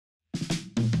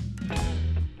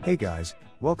Hey guys,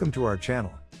 welcome to our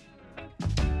channel.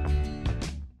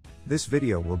 This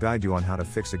video will guide you on how to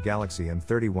fix a Galaxy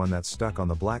M31 that's stuck on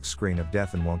the black screen of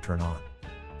death and won't turn on.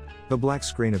 The black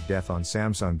screen of death on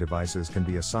Samsung devices can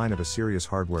be a sign of a serious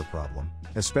hardware problem,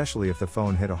 especially if the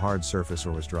phone hit a hard surface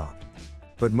or was dropped.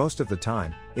 But most of the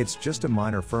time, it's just a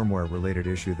minor firmware-related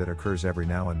issue that occurs every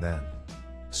now and then.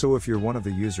 So if you're one of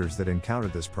the users that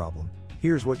encountered this problem,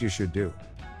 here's what you should do.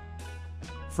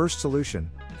 First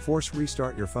solution, force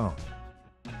restart your phone.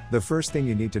 The first thing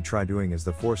you need to try doing is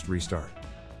the forced restart.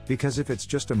 Because if it's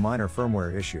just a minor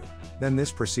firmware issue, then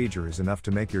this procedure is enough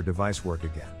to make your device work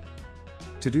again.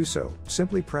 To do so,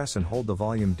 simply press and hold the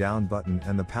volume down button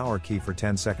and the power key for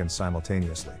 10 seconds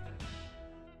simultaneously.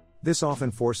 This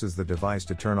often forces the device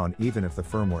to turn on even if the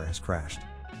firmware has crashed.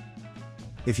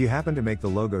 If you happen to make the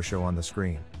logo show on the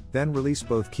screen, then release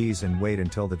both keys and wait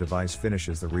until the device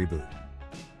finishes the reboot.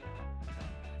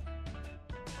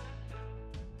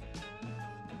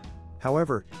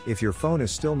 However, if your phone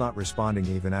is still not responding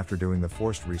even after doing the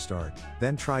forced restart,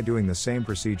 then try doing the same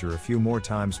procedure a few more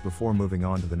times before moving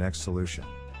on to the next solution.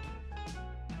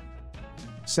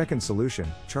 Second solution,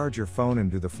 charge your phone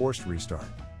and do the forced restart.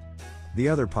 The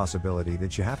other possibility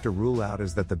that you have to rule out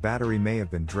is that the battery may have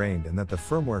been drained and that the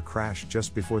firmware crashed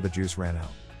just before the juice ran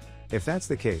out. If that's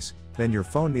the case, then your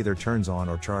phone neither turns on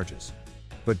or charges.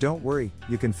 But don't worry,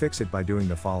 you can fix it by doing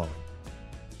the following.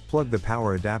 Plug the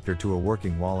power adapter to a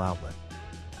working wall outlet.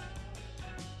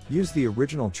 Use the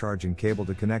original charging cable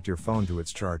to connect your phone to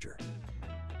its charger.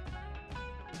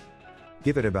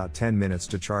 Give it about 10 minutes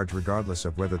to charge regardless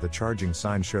of whether the charging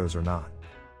sign shows or not.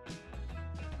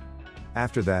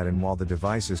 After that, and while the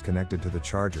device is connected to the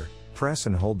charger, press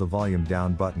and hold the volume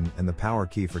down button and the power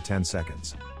key for 10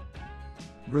 seconds.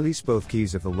 Release both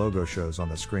keys if the logo shows on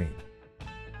the screen.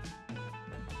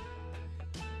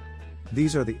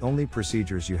 These are the only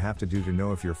procedures you have to do to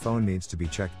know if your phone needs to be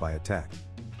checked by a tech.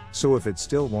 So if it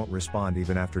still won't respond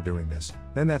even after doing this,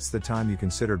 then that's the time you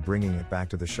considered bringing it back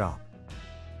to the shop.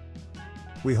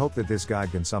 We hope that this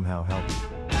guide can somehow help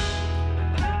you.